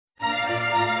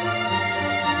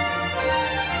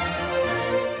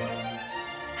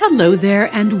Hello there,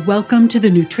 and welcome to the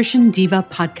Nutrition Diva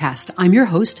podcast. I'm your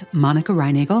host, Monica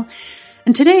Reinagel,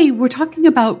 and today we're talking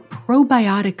about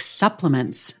probiotic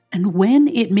supplements and when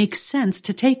it makes sense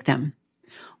to take them.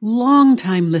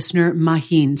 Longtime listener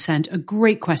Maheen sent a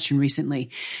great question recently.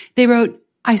 They wrote,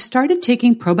 I started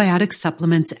taking probiotic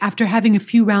supplements after having a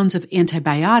few rounds of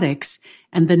antibiotics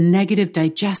and the negative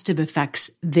digestive effects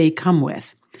they come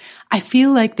with. I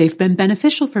feel like they've been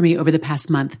beneficial for me over the past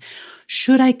month.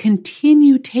 Should I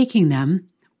continue taking them,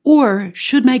 or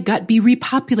should my gut be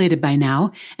repopulated by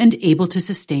now and able to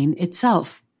sustain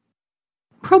itself?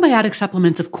 Probiotic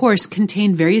supplements, of course,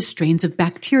 contain various strains of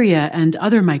bacteria and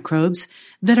other microbes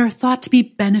that are thought to be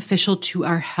beneficial to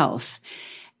our health.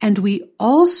 And we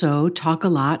also talk a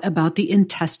lot about the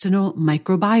intestinal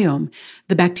microbiome,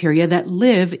 the bacteria that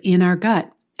live in our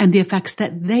gut, and the effects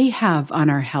that they have on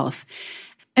our health.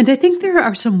 And I think there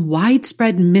are some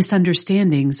widespread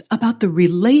misunderstandings about the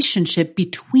relationship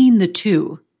between the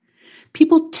two.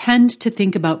 People tend to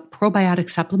think about probiotic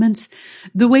supplements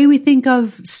the way we think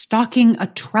of stocking a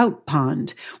trout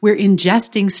pond. We're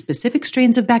ingesting specific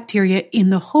strains of bacteria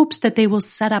in the hopes that they will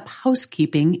set up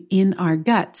housekeeping in our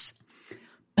guts.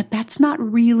 But that's not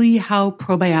really how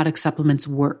probiotic supplements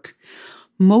work.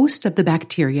 Most of the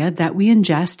bacteria that we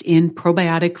ingest in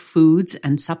probiotic foods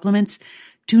and supplements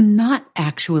do not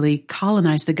actually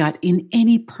colonize the gut in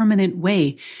any permanent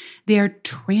way. They are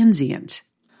transient.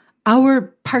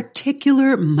 Our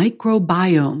particular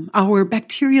microbiome, our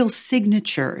bacterial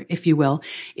signature, if you will,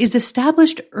 is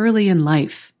established early in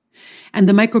life. And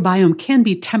the microbiome can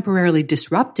be temporarily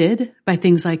disrupted by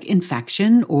things like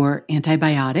infection or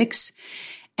antibiotics.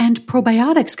 And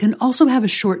probiotics can also have a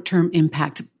short-term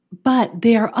impact, but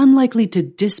they are unlikely to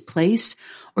displace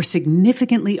or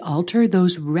significantly alter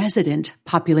those resident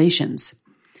populations.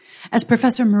 As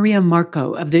Professor Maria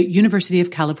Marco of the University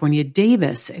of California,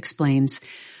 Davis explains,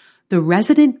 the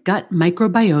resident gut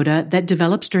microbiota that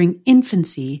develops during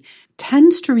infancy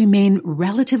tends to remain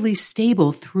relatively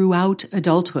stable throughout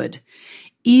adulthood.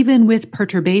 Even with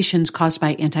perturbations caused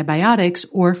by antibiotics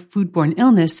or foodborne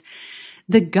illness,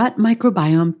 the gut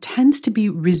microbiome tends to be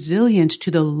resilient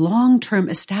to the long-term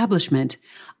establishment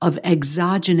of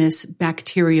exogenous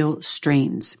bacterial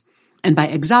strains. And by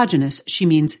exogenous, she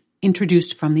means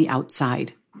introduced from the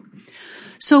outside.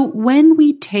 So when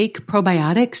we take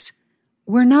probiotics,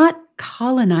 we're not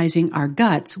colonizing our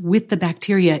guts with the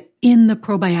bacteria in the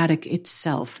probiotic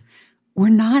itself. We're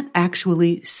not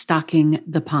actually stocking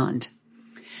the pond.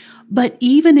 But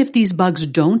even if these bugs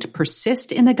don't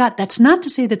persist in the gut, that's not to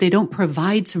say that they don't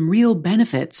provide some real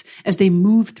benefits as they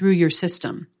move through your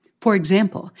system. For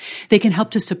example, they can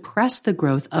help to suppress the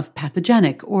growth of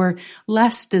pathogenic or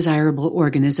less desirable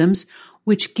organisms,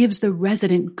 which gives the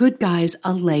resident good guys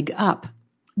a leg up.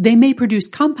 They may produce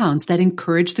compounds that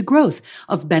encourage the growth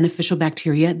of beneficial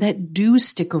bacteria that do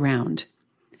stick around.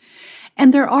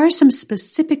 And there are some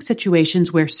specific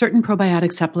situations where certain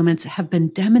probiotic supplements have been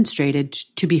demonstrated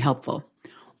to be helpful.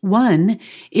 One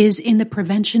is in the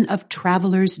prevention of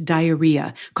traveler's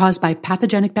diarrhea caused by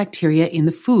pathogenic bacteria in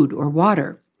the food or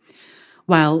water.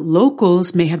 While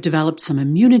locals may have developed some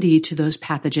immunity to those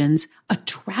pathogens, a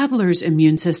traveler's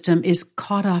immune system is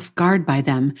caught off guard by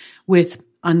them with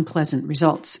unpleasant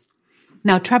results.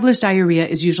 Now, traveler's diarrhea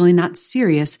is usually not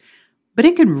serious, but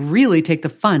it can really take the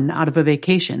fun out of a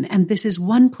vacation, and this is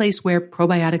one place where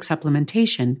probiotic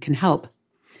supplementation can help.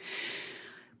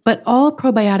 But all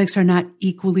probiotics are not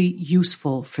equally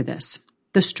useful for this.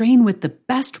 The strain with the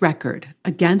best record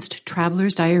against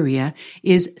traveler's diarrhea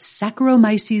is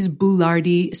Saccharomyces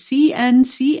boulardii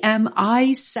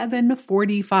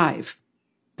CNCMI745.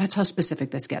 That's how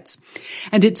specific this gets.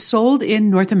 And it's sold in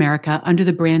North America under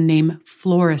the brand name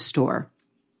Florastor.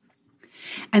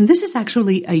 And this is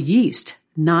actually a yeast,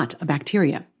 not a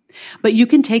bacteria. But you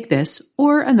can take this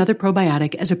or another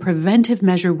probiotic as a preventive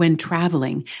measure when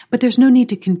traveling, but there's no need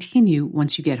to continue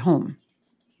once you get home.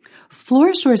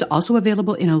 Florastor is also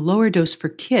available in a lower dose for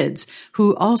kids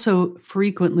who also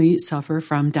frequently suffer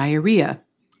from diarrhea.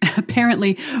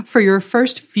 Apparently, for your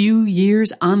first few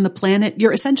years on the planet,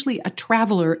 you're essentially a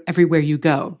traveler everywhere you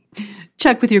go.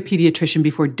 Check with your pediatrician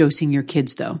before dosing your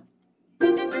kids, though.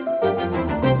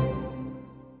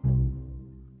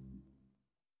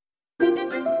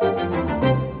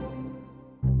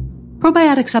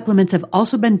 Probiotic supplements have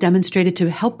also been demonstrated to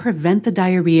help prevent the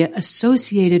diarrhea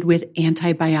associated with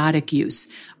antibiotic use,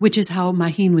 which is how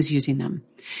Maheen was using them.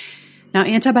 Now,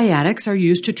 antibiotics are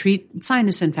used to treat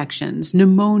sinus infections,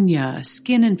 pneumonia,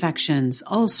 skin infections,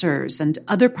 ulcers, and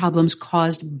other problems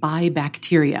caused by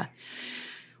bacteria.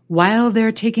 While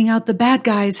they're taking out the bad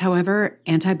guys, however,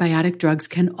 antibiotic drugs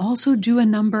can also do a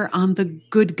number on the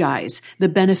good guys, the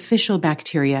beneficial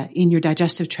bacteria in your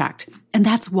digestive tract. And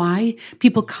that's why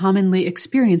people commonly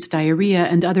experience diarrhea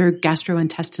and other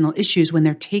gastrointestinal issues when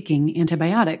they're taking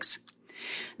antibiotics.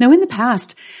 Now, in the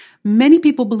past, many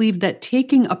people believed that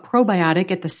taking a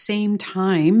probiotic at the same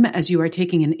time as you are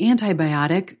taking an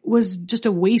antibiotic was just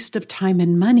a waste of time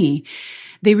and money.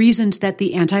 They reasoned that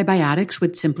the antibiotics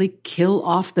would simply kill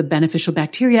off the beneficial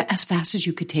bacteria as fast as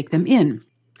you could take them in.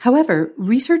 However,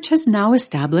 research has now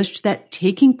established that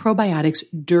taking probiotics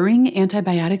during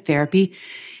antibiotic therapy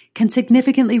can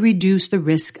significantly reduce the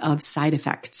risk of side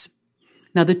effects.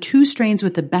 Now, the two strains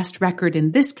with the best record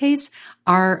in this case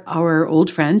are our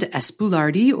old friend S.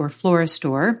 boulardii or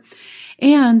Floristor,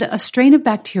 and a strain of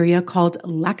bacteria called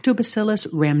Lactobacillus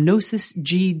rhamnosus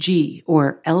GG,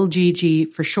 or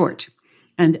LGG for short.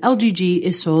 And LGG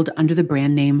is sold under the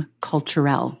brand name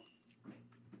Culturelle.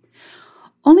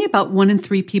 Only about 1 in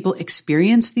 3 people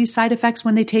experience these side effects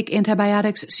when they take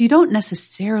antibiotics, so you don't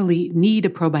necessarily need a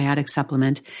probiotic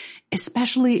supplement,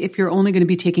 especially if you're only going to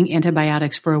be taking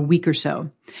antibiotics for a week or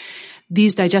so.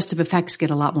 These digestive effects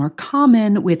get a lot more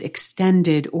common with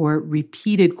extended or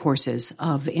repeated courses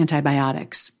of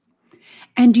antibiotics.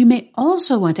 And you may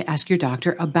also want to ask your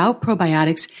doctor about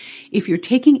probiotics if you're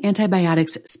taking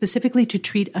antibiotics specifically to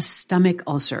treat a stomach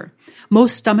ulcer.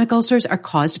 Most stomach ulcers are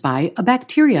caused by a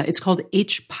bacteria. It's called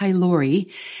H.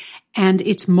 pylori, and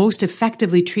it's most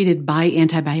effectively treated by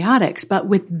antibiotics. But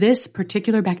with this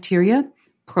particular bacteria,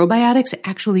 probiotics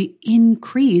actually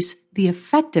increase the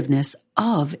effectiveness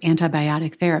of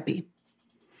antibiotic therapy.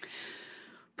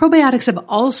 Probiotics have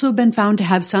also been found to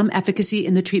have some efficacy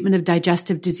in the treatment of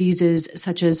digestive diseases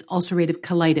such as ulcerative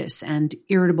colitis and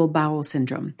irritable bowel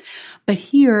syndrome. But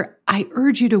here, I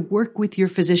urge you to work with your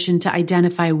physician to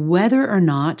identify whether or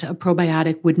not a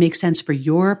probiotic would make sense for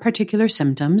your particular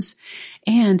symptoms,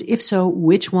 and if so,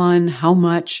 which one, how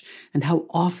much, and how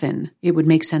often it would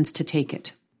make sense to take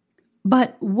it.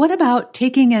 But what about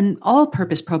taking an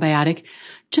all-purpose probiotic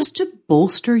just to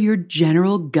bolster your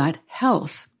general gut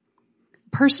health?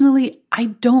 Personally, I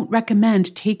don't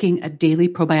recommend taking a daily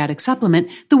probiotic supplement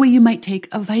the way you might take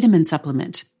a vitamin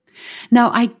supplement.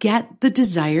 Now, I get the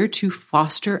desire to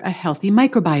foster a healthy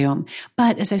microbiome,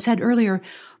 but as I said earlier,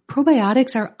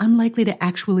 probiotics are unlikely to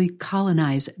actually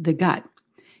colonize the gut.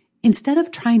 Instead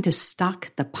of trying to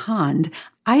stock the pond,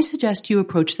 I suggest you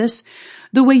approach this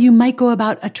the way you might go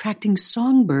about attracting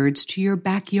songbirds to your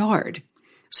backyard.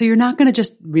 So you're not going to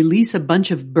just release a bunch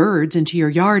of birds into your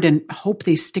yard and hope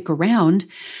they stick around.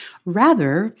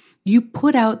 Rather, you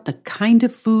put out the kind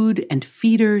of food and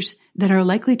feeders that are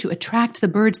likely to attract the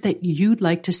birds that you'd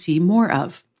like to see more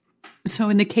of. So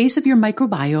in the case of your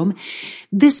microbiome,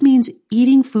 this means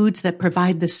eating foods that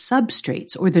provide the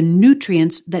substrates or the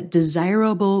nutrients that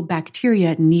desirable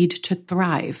bacteria need to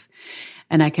thrive.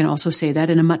 And I can also say that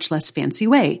in a much less fancy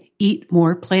way. Eat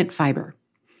more plant fiber.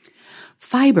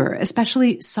 Fiber,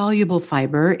 especially soluble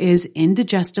fiber, is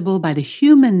indigestible by the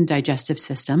human digestive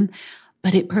system,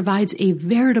 but it provides a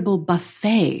veritable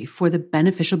buffet for the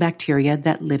beneficial bacteria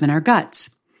that live in our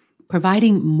guts.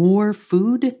 Providing more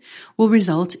food will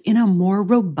result in a more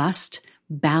robust,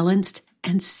 balanced,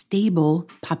 and stable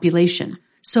population.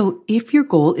 So if your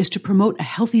goal is to promote a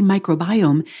healthy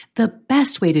microbiome, the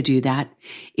best way to do that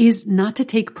is not to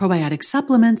take probiotic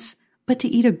supplements, but to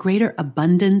eat a greater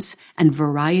abundance and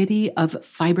variety of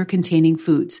fiber-containing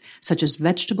foods, such as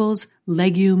vegetables,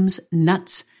 legumes,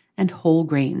 nuts, and whole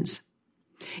grains.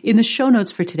 In the show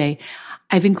notes for today,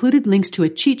 I've included links to a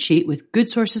cheat sheet with good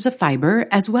sources of fiber,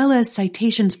 as well as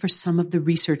citations for some of the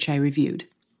research I reviewed.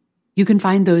 You can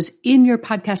find those in your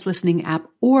podcast listening app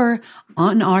or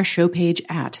on our show page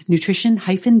at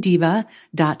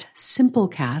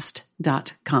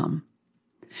nutrition-diva.simplecast.com.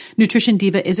 Nutrition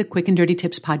Diva is a quick and dirty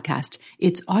tips podcast.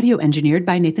 It's audio engineered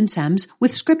by Nathan Sems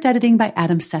with script editing by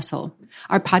Adam Cecil.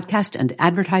 Our podcast and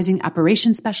advertising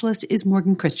operations specialist is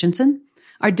Morgan Christensen.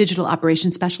 Our digital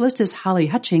operations specialist is Holly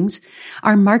Hutchings.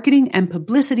 Our marketing and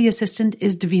publicity assistant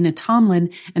is Davina Tomlin,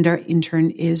 and our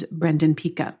intern is Brendan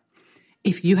Pika.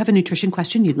 If you have a nutrition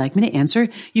question you'd like me to answer,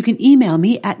 you can email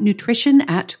me at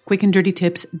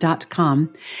nutrition@quickanddirtytips.com.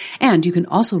 And you can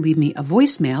also leave me a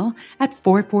voicemail at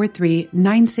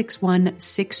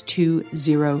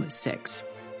 443-961-6206.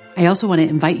 I also want to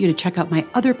invite you to check out my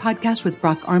other podcast with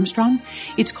Brock Armstrong.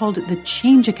 It's called The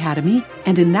Change Academy.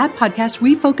 And in that podcast,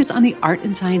 we focus on the art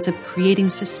and science of creating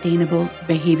sustainable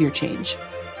behavior change.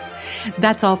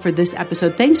 That's all for this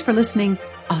episode. Thanks for listening.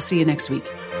 I'll see you next week.